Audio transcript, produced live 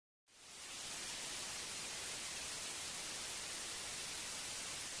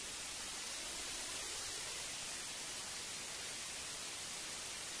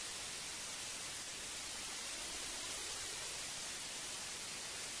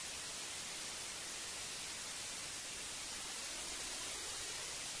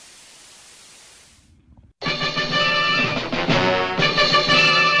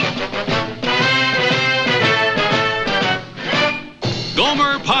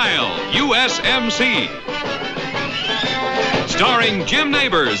Pyle, USMC. Starring Jim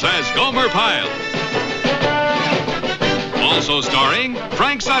Nabors as Gomer Pyle. Also starring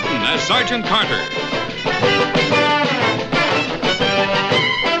Frank Sutton as Sergeant Carter.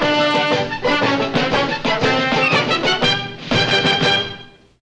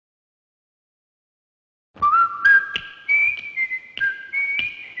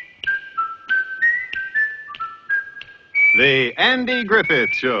 The Andy Griffith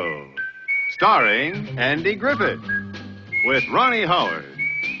Show, starring Andy Griffith, with Ronnie Howard.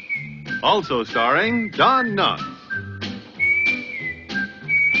 Also starring Don Knotts.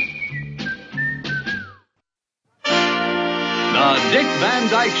 The Dick Van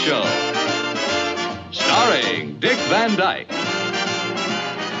Dyke Show, starring Dick Van Dyke.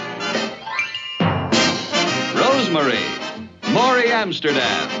 Rosemary, Maury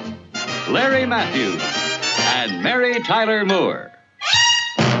Amsterdam, Larry Matthews, and Mary Tyler Moore.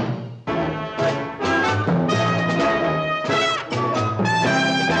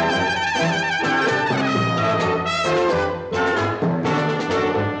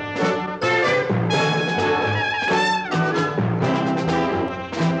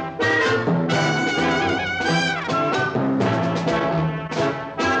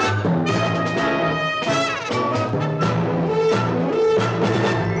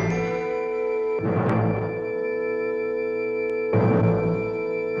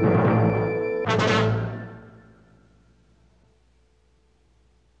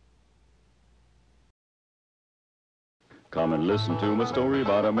 Come and listen to my story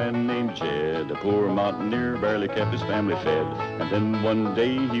about a man named Jed. A poor mountaineer barely kept his family fed. And then one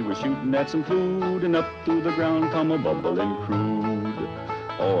day he was shooting at some food, and up through the ground come a bubbling crude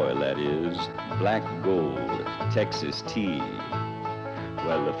oil, that is, black gold, Texas tea.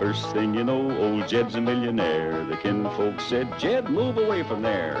 Well, the first thing you know, old Jed's a millionaire. The kinfolks said, Jed, move away from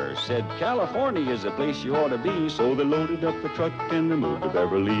there. Said, California is the place you ought to be. So they loaded up the truck and they moved to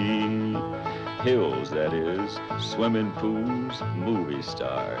Beverly Hills, that is, swimming pools, movie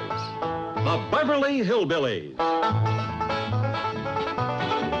stars. The Beverly Hillbillies.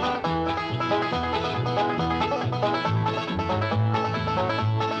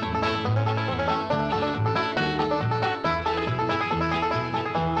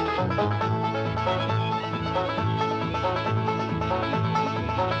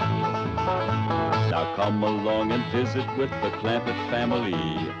 Now come along and visit with the Clampett family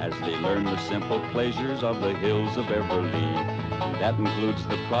as they learn the simple pleasures of the hills of Beverly. That includes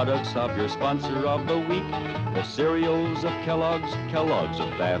the products of your sponsor of the week, the cereals of Kellogg's, Kellogg's of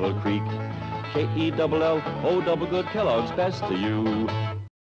Battle Creek. K-E-double-L-O double good Kellogg's, best to you.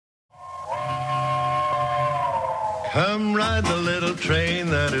 Come ride the little train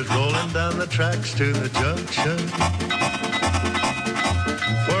that is rolling down the tracks to the junction.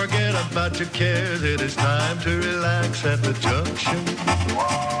 Forget about your cares, it is time to relax at the junction.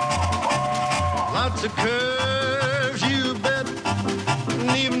 Lots of curves, you bet,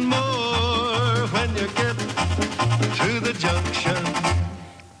 and even more when you get to the junction.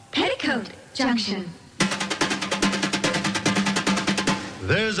 Petticoat Junction.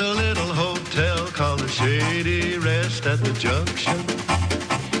 There's a little hotel called the Shady Rest at the junction.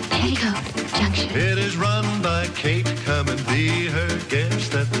 Petticoat Junction. It is run by Kate, come and be her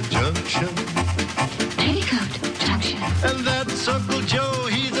guest at the junction. Petticoat Junction. And that's Uncle Joe,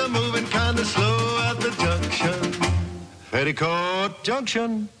 he's a moving kind of slow at the junction. Petticoat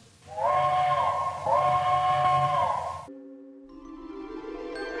Junction.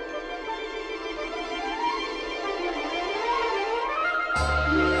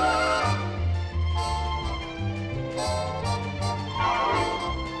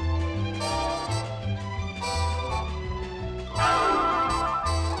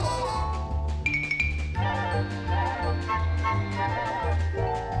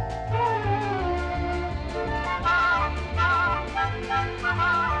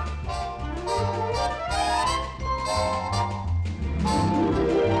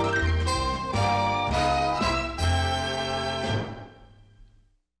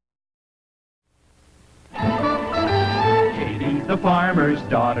 The farmer's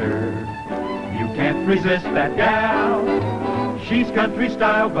daughter. You can't resist that gal. She's country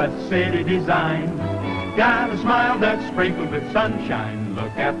style but city design. Got a smile that's sprinkled with sunshine.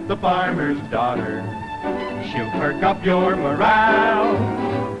 Look at the farmer's daughter. She'll perk up your morale.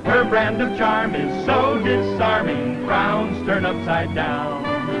 Her brand of charm is so disarming. Frowns turn upside down.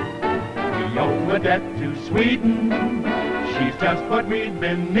 We owe a debt to Sweden. She's just what we've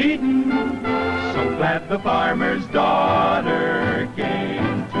been needing. So glad the farmer's daughter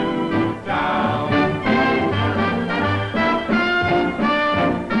came to town.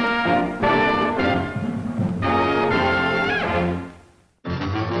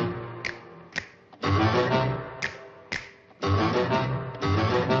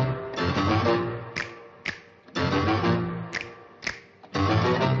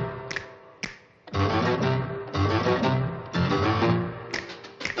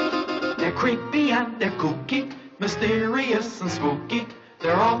 and they're kooky, mysterious and spooky.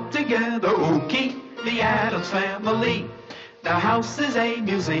 They're all together ooky, the Addams Family. Their house is a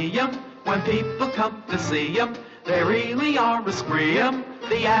museum. When people come to see them, they really are a scream,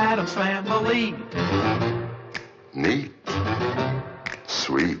 the Addams Family. Neat.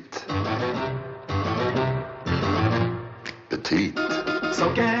 Sweet. Petite.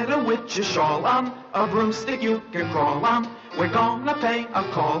 So get a witch's shawl on, a broomstick you can crawl on. We're gonna pay a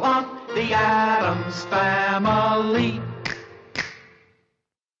call on the Addams Family.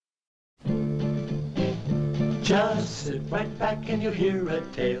 Just sit right back and you'll hear a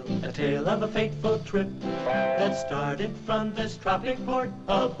tale of a fateful trip that started from this tropic port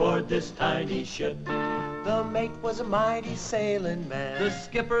aboard this tiny ship. The mate was a mighty sailing man, the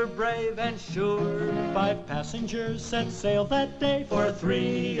skipper brave and sure. 5 passengers set sail that day for a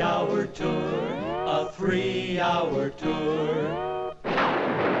 3-hour tour, a 3-hour tour.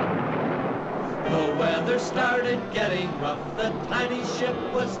 The weather started getting rough, the tiny ship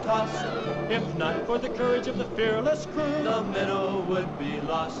was tossed. If not for the courage of the fearless crew, the minnow would be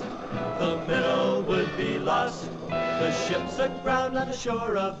lost, the minnow would be lost. The ship's aground on the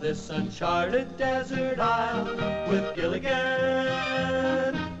shore of this uncharted desert isle, with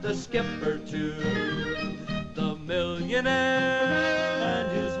Gilligan, the skipper too, the millionaire and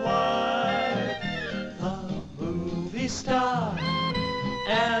his wife, the movie star,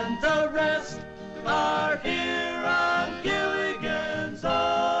 and the rest are here on Gilligan's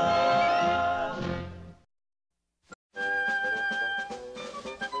Isle.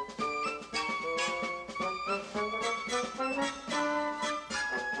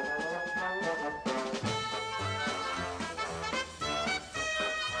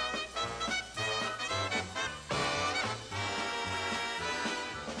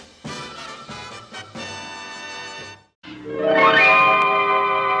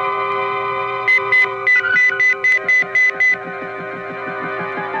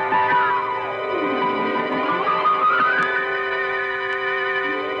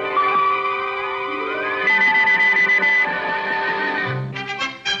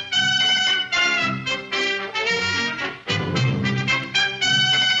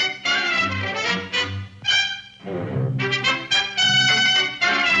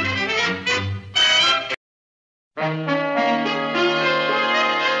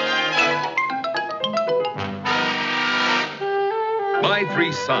 My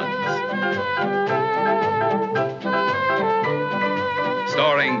Three Sons.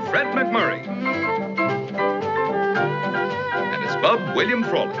 Starring Fred McMurray and his bub, William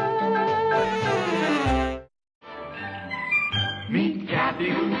Frawley. Meet Kathy,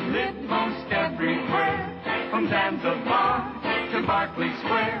 who's lived most everywhere, from Zanzibar to Berkeley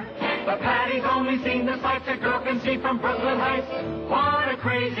Square. But Patty's only seen the sights a girl can see from Brooklyn Heights. What a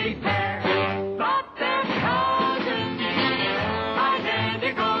crazy pair. Thought they're cousins,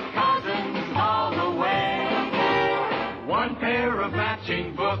 identical cousins all the way. One pair of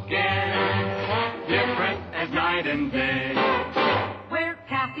matching bookends, different as night and day. Where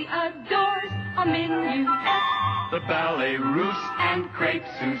Kathy adores a minuet, the ballet russe and crepe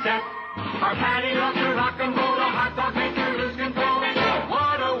Suzette. Our Patty loves to rock and roll, a hot dog makes her lose control.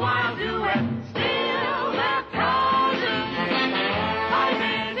 What a wild duet. Still they're cousins,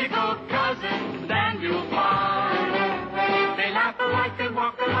 identical cousins, and you'll find they laugh alike and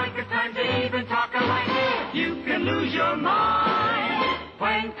walk alike, at times they even talk alike. You can lose your mind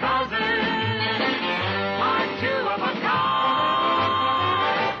when cousins are two of a kind.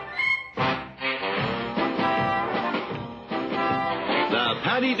 The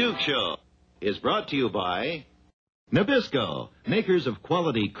Patty Duke Show is brought to you by Nabisco, makers of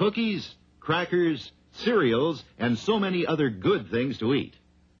quality cookies, crackers, cereals, and so many other good things to eat.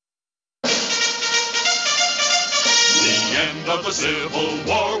 The end of the Civil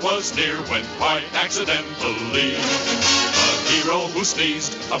War was near when quite accidentally a hero who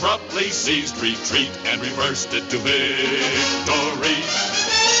sneezed abruptly ceased retreat and reversed it to victory.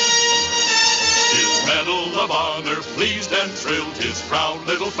 His Medal of Honor pleased and thrilled his proud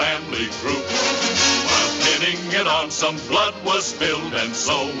little family group. While pinning it on, some blood was spilled, and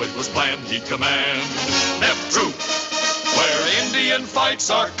so it was planned he'd command F Troop, where Indian fights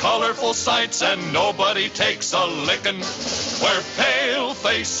are colorful sights and nobody takes a lickin', where pale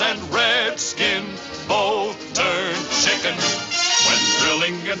face and red skin both turn chicken. When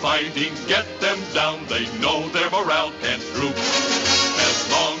drilling and fighting get them down, they know their morale can't droop,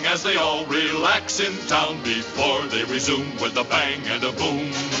 as long as they all relax in town before they resume with a bang and a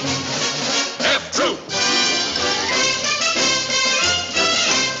boom. F Troop!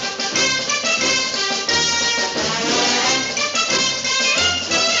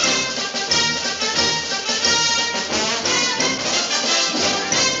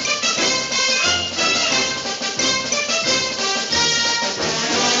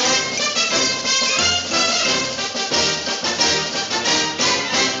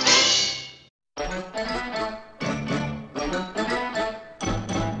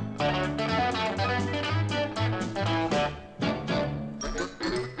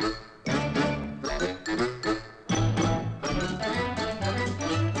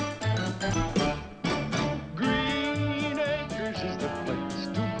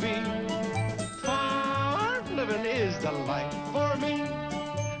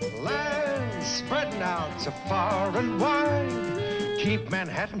 spreading out so far and wide. Keep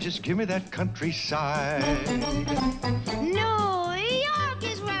Manhattan, just give me that countryside. New York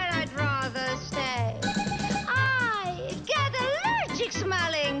is where I'd rather stay. I get allergic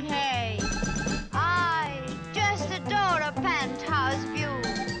smelling hay. I just adore a penthouse view.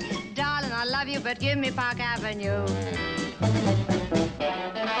 Darling, I love you, but give me Park Avenue.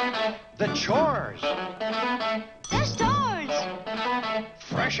 The chores. The stores.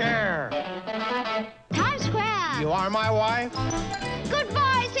 Fresh air. Times Square. You are my wife.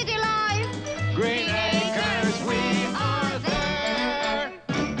 Goodbye, city life. Green Acres, we are there.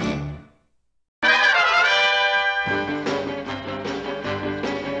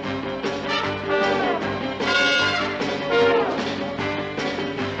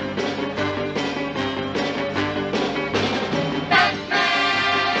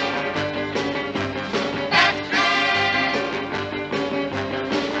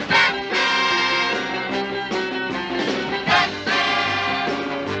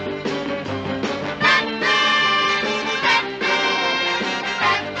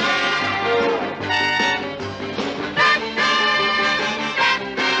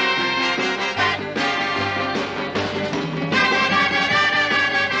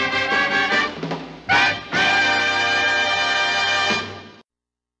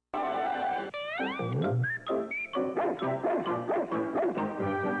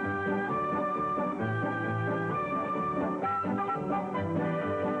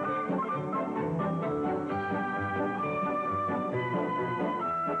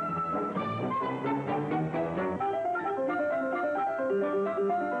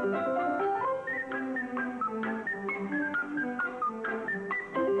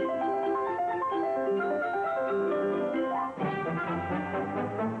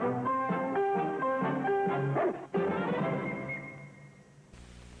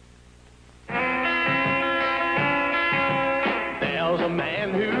 There's a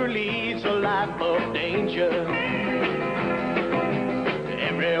man who leads a life of danger.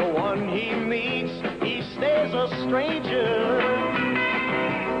 Everyone he meets, he stays a stranger.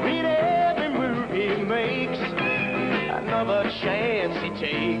 Read every move he makes, another chance he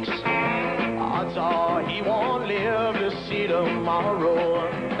takes. Odds are he won't live to see tomorrow.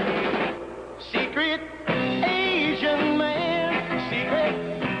 Secret agent man, secret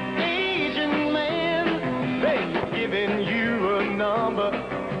agent man, they're giving you a number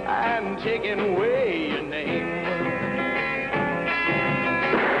and taking away your name.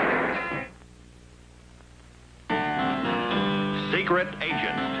 Secret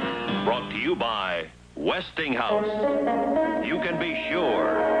Agent, brought to you by Westinghouse. You can be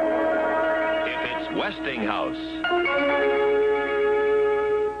sure if it's Westinghouse.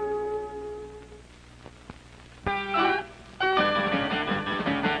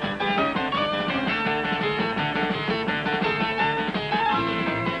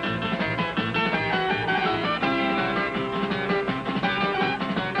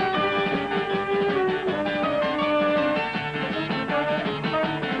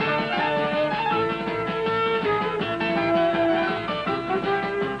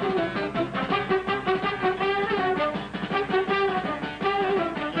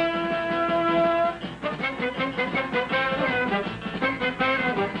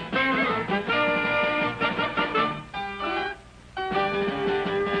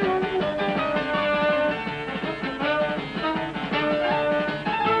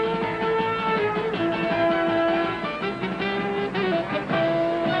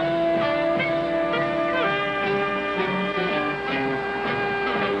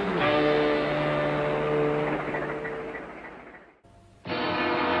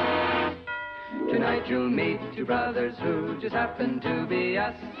 Tonight you'll meet two brothers who just happen to be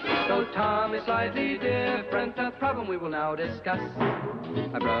us. Though Tom is slightly different, a problem we will now discuss.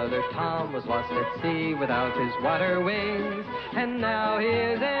 My brother Tom was lost at sea without his water wings, and now he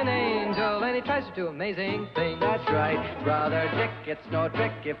is an angel, and he tries to do amazing things. That's right, brother Dick, it's no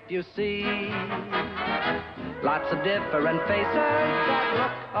trick if you see lots of different faces that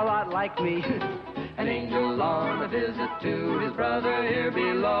look a lot like me. An angel on a visit to his brother here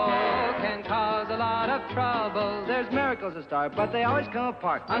below can cause a lot of trouble. There's miracles that start, but they always come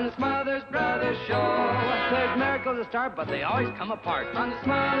apart on the Smothers Brothers Show. There's miracles that start, but they always come apart on the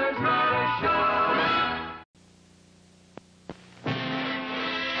Smothers Brothers Show.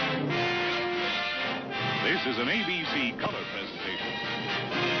 This is an ABC color presentation.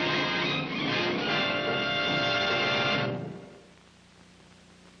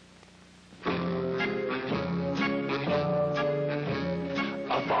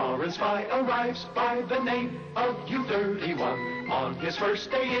 A foreign spy arrives by the name of U-31. On his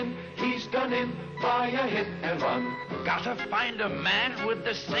first day in, he's done in by a hit and run. Gotta find a man with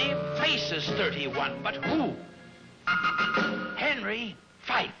the same face as 31, but who? Henry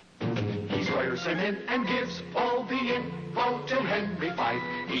Fife. He swears him in and gives all the info to Henry Fife.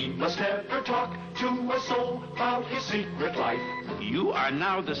 He must never talk to a soul about his secret life. You are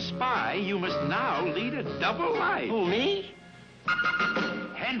now the spy. You must now lead a double life. Who, me?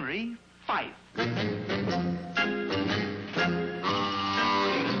 Henry Fife.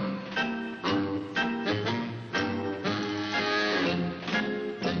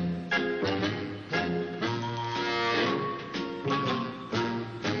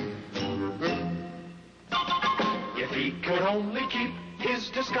 Could only keep his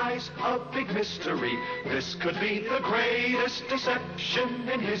disguise a big mystery. This could be the greatest deception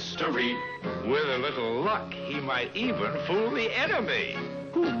in history. With a little luck, he might even fool the enemy.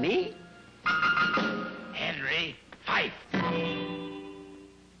 Who, me? Henry Fife.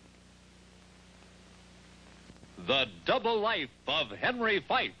 The Double Life of Henry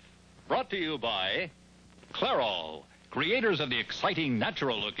Fife. Brought to you by Clairol, creators of the exciting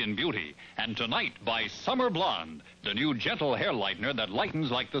natural look in beauty. And tonight by Summer Blonde, the new gentle hair lightener that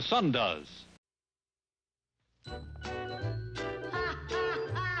lightens like the sun does.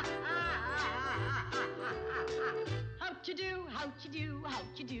 How'd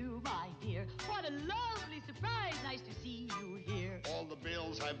you do, my dear? What a lovely surprise. Nice to see you here. All the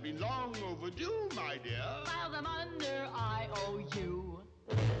bills have been long overdue, my dear. File them under IOU.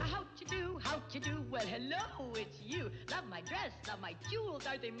 How'd you do? Well, hello, it's you. Love my dress, love my jewels.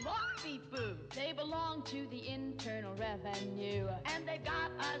 Are they Marby-Boo? They belong to the Internal Revenue, and they've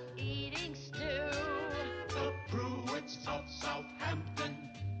got us eating stew. The Pruitts of Southampton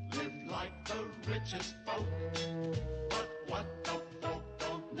live like the richest folk. But what the folk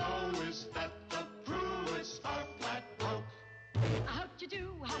don't know is that the Pruitts are flat broke. How'd you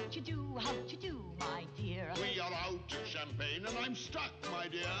do, my dear? We are out of champagne and I'm stuck, my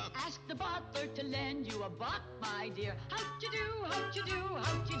dear. Ask the butler to lend you a buck, my dear. How'd you do?